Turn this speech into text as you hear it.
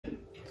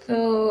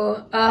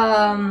So,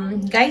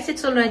 guys,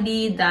 it's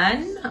already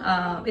done.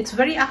 It's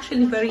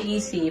actually very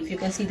easy if you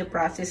can see the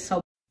process.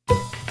 So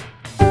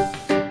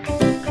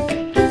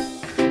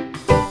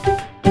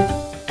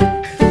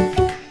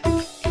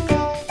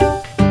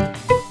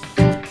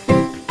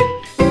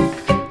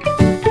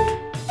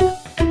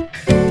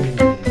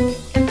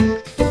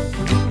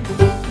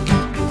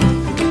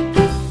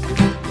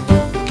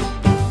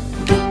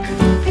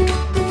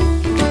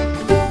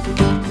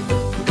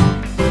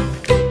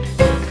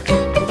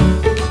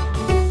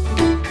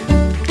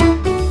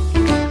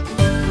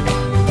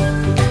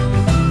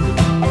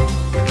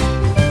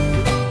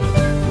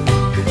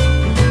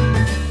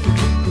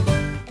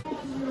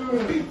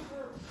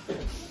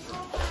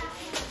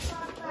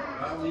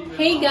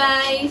hey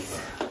guys!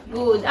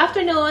 Good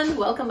afternoon!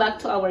 Welcome back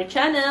to our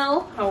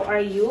channel. How are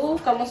you?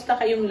 Kamusta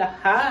kayong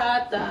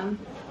lahat?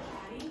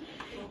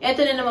 Ito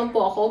na naman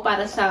po ako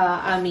para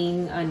sa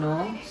aming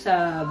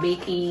sa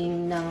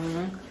baking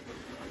ng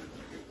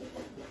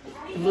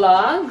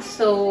vlog.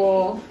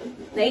 So,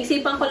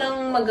 naisipan ko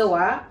lang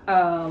magawa.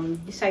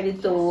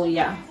 Decided to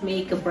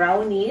make a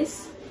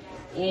brownies.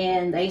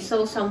 And I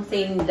saw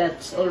something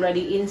that's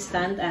already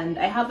instant, and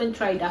I haven't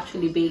tried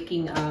actually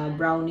baking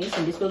brownies,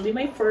 and this will be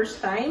my first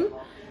time.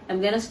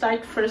 I'm gonna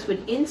start first with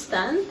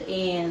instant,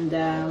 and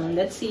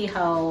let's see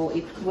how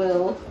it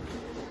will,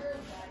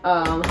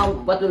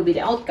 what will be the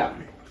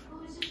outcome.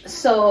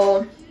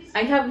 So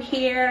I have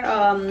here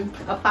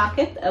a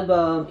packet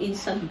of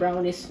instant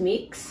brownies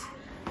mix.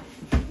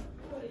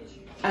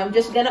 I'm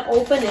just gonna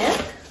open it,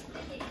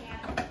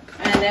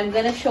 and I'm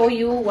gonna show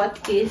you what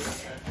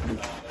is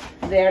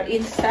there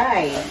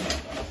inside.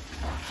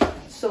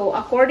 So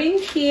according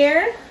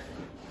here,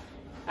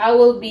 I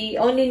will be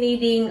only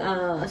needing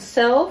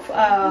self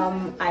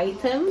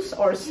items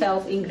or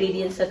self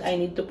ingredients that I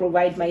need to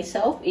provide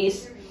myself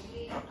is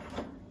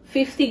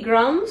 50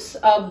 grams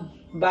of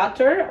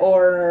butter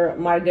or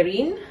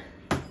margarine,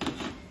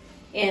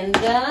 and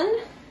then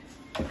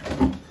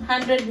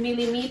 100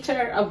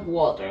 milliliter of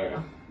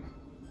water.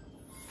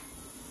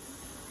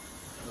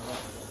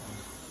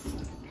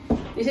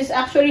 This is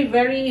actually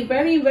very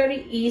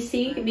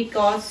easy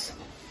because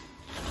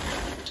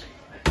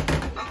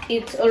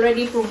it's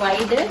already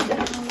provided.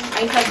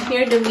 I have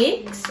here the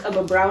mix of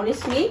a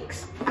brownies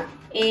mix,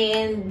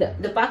 and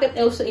the packet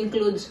also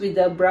includes with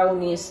the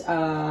brownies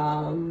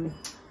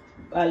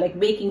like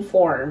baking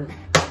form.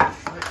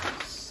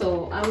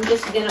 So I'm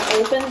just gonna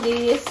open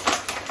this.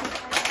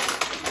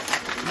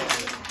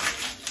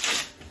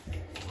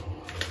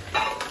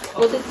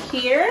 Put it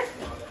here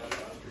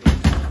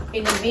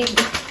in a big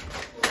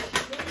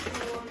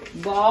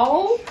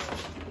bowl.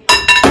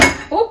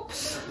 Oops,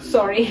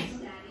 sorry.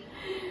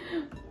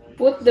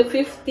 Put the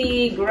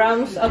 50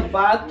 grams of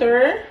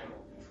butter.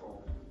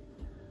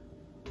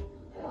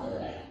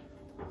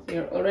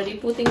 You're already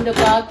putting the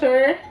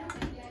butter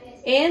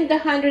and the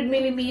 100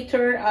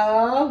 milliliter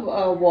of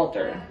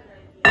water.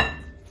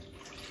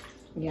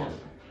 Yeah.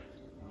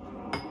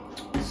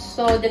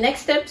 So the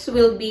next steps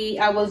will be,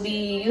 I will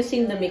be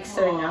using the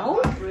mixer now.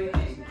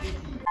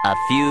 A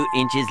few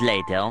inches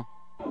later.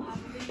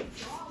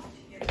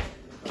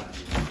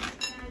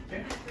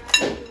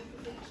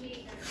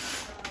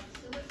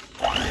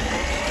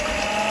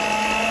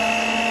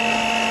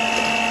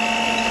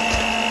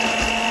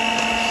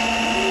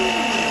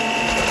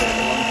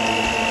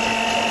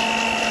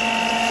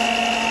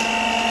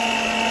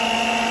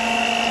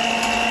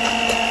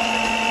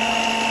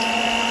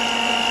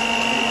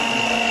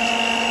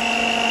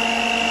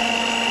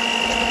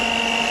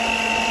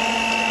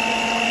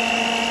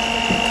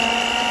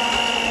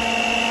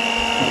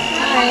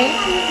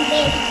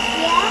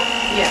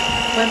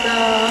 But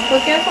be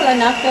careful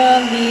enough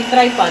the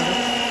tripod.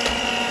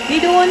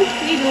 Lidun.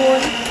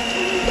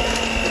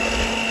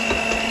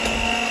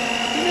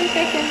 Even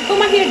second.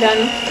 Come here,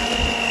 Dan.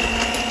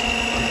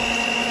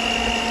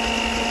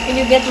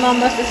 Can you get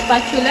Mama's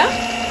spatula?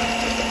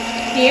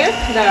 Here,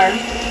 there.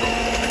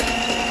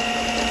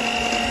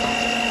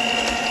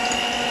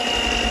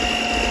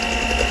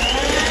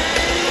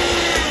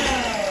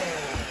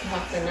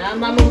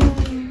 Mama.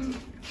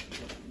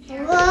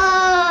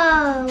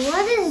 Whoa!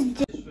 What is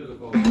this?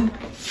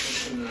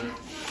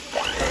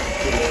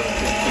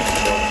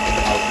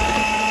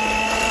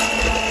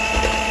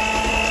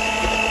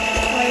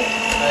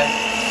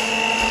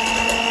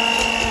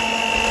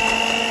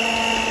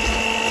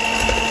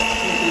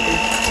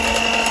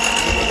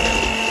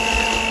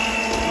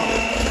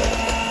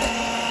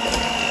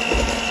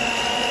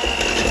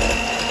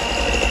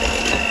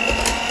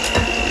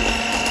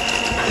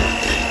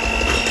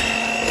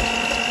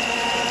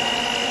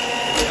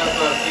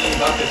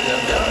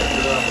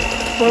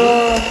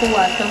 For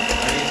what? I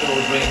need to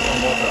drain some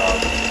water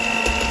out.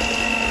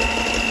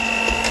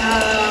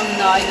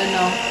 No, I don't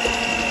know.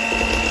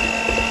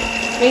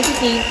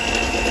 Basically,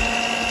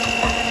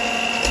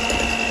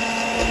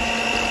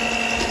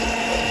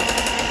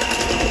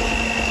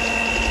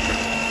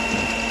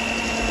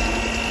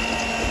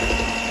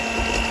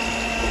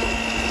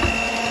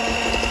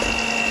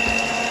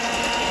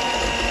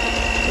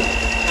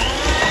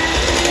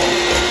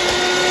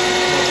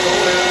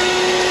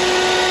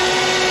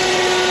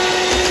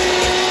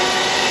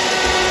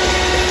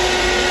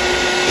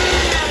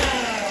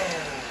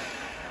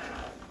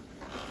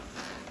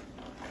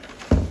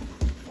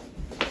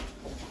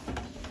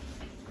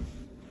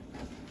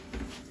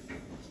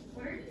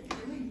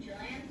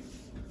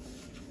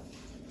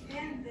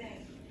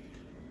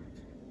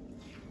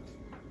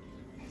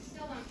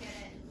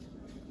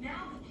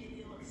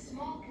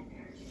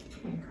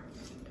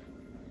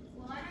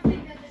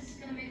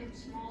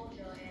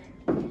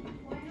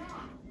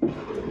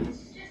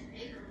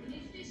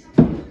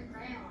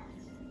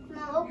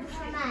 Maar ook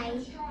voor mij.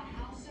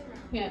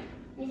 Ja.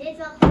 Is dit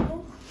wel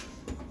genoeg?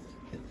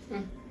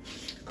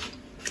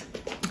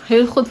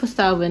 Heel goed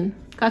vasthouden.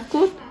 Gaat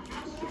goed?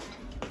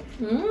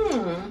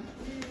 Mm.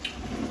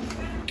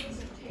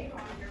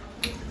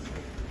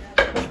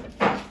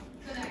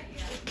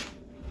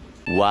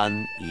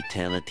 One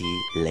eternity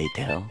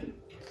later.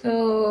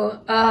 So,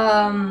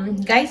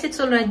 guys, it's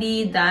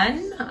already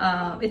done.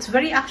 It's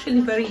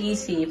actually very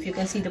easy. If you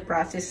can see the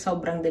process,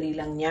 sobrang dali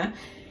lang niya.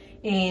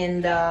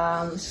 And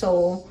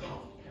so,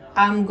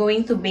 I'm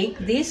going to bake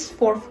this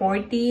for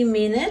 40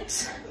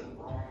 minutes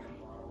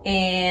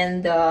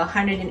and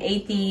 180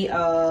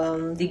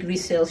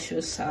 degrees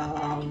Celsius,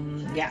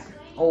 yeah,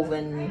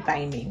 oven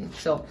timing.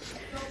 So,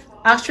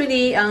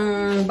 actually,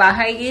 ang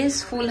bahay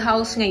is full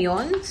house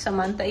ngayon.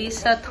 Samantha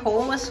is at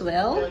home as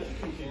well.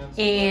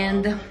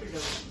 And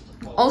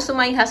also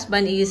my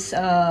husband is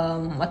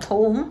at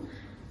home.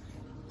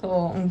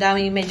 So, ang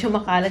dami, medyo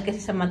makalat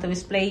kasi Samantha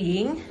is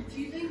playing.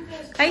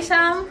 Hi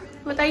Sam,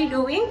 what are you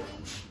doing?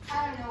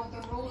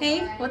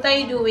 Hey, what are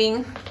you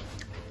doing?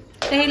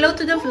 Say hello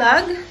to the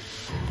vlog.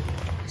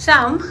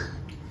 Sam,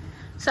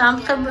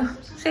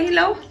 say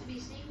hello.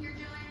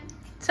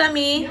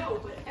 Sammy.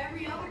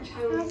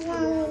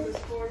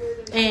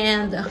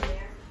 And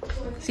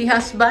si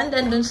husband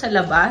andun sa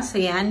labas.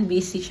 Ayan,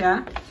 busy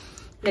siya.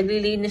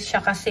 Naglilinis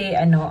siya kasi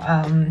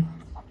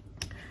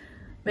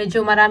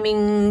medyo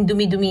maraming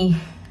dumi-dumi.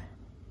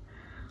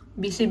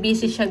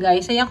 Busy siya,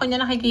 guys. Ayan, kung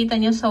niya nakikita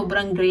niyo,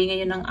 sobrang gray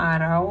ngayon ng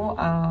araw.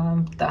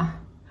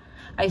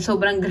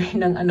 Sobrang gray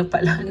ng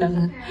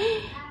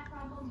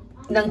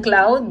ng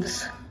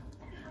clouds.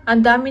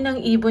 Ang dami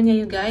ng ibon niya,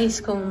 you guys.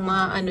 Kung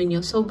maano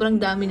niyo,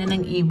 sobrang dami na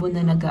ng ibon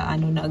na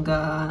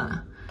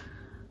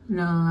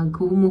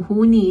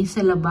naghumuhuni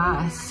sa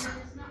labas.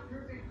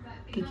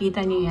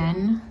 Kikita niyo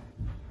yan.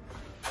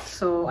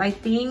 So, I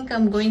think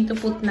I'm going to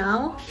put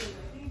now.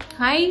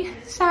 Hi,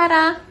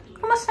 Sarah.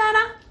 Come on,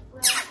 Sarah.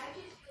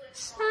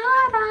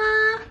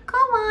 Sarah,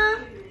 come on.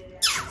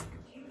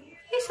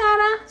 Hey,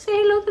 Sarah. Say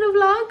hello to the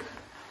vlog.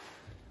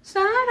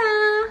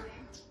 Sarah.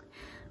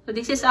 So,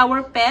 this is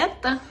our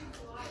pet.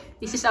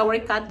 This is our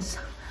cat,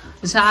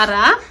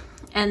 Zara.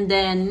 And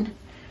then,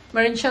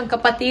 meron siyang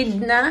kapatid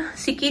na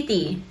si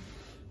Kitty.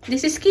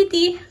 This is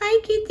Kitty. Hi,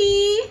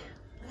 Kitty.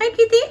 Hi,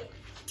 Kitty.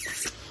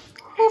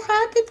 Oh,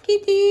 hated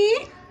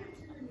Kitty.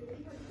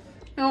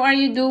 How are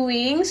you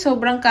doing?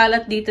 Sobrang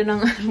kalat dito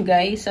ng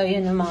guys. So,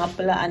 yan ang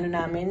mga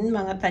namin,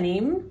 mga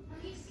tanim.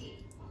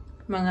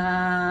 Mga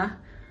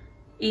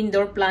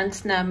indoor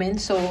plants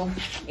namin. So,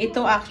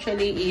 ito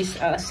actually is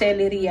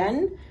celery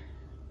yan.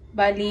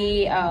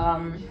 Bali,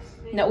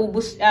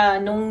 naubos,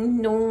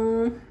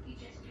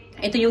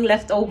 ito yung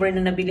leftover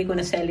na nabili ko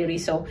na celery.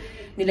 So,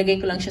 nilagay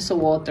ko lang siya sa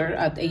water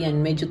at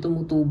ayan, medyo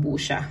tumutubo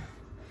siya.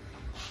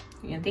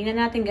 Ayan, tingnan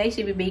natin guys,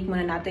 i-bake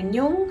muna natin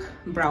yung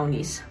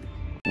brownies.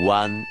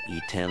 One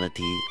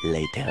eternity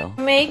later.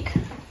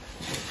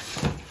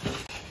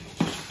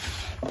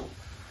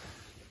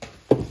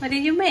 What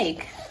did you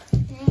make?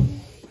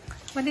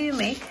 What did you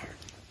make?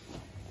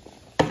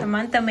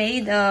 Samantha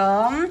made,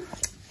 how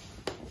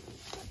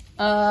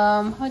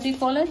do you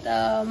call it?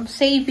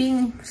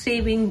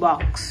 Saving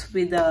box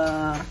with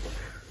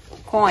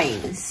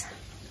coins.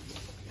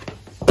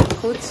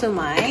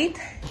 Kutsumite.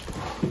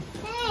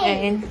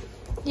 And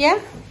yeah.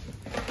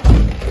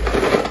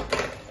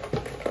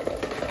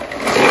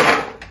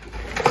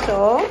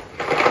 So,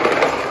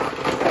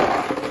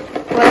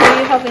 what do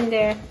you have in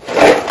there?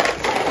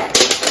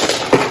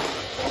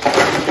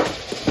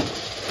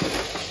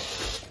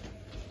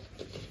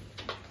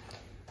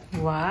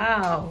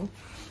 Wow.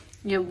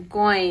 You have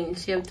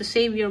coins. You have to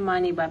save your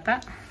money,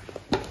 bata.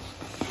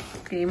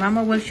 Okay,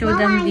 Mama will show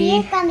them the...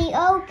 hier kan die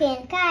ook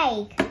in.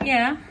 Kijk.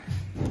 Yeah.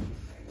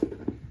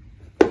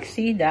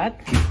 See that?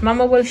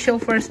 Mama will show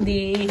first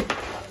the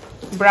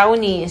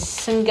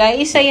brownies. And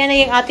guys, ayan na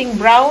yung ating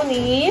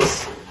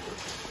brownies.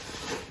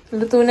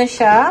 Luto na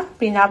siya.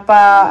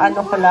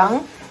 Ano ko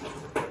lang.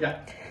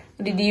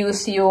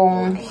 Reduce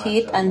yung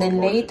heat and then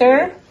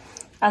later,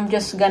 I'm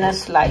just gonna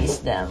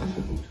slice them.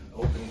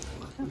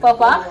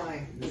 Papa?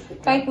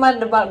 Kahit mal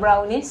the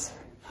brownies?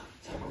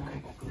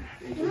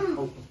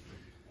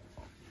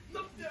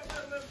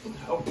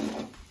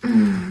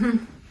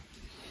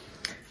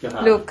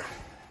 Look.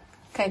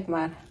 Kijk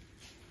maar.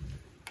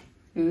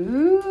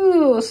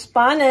 Ooh,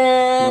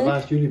 spannend. Maar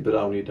waar is jullie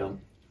brownie dan?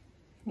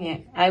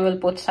 Yeah, I will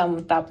put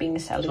some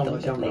toppings a little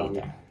bit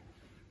later.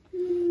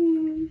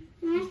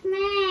 Waar is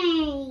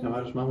mij? Ja,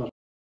 waar is mama's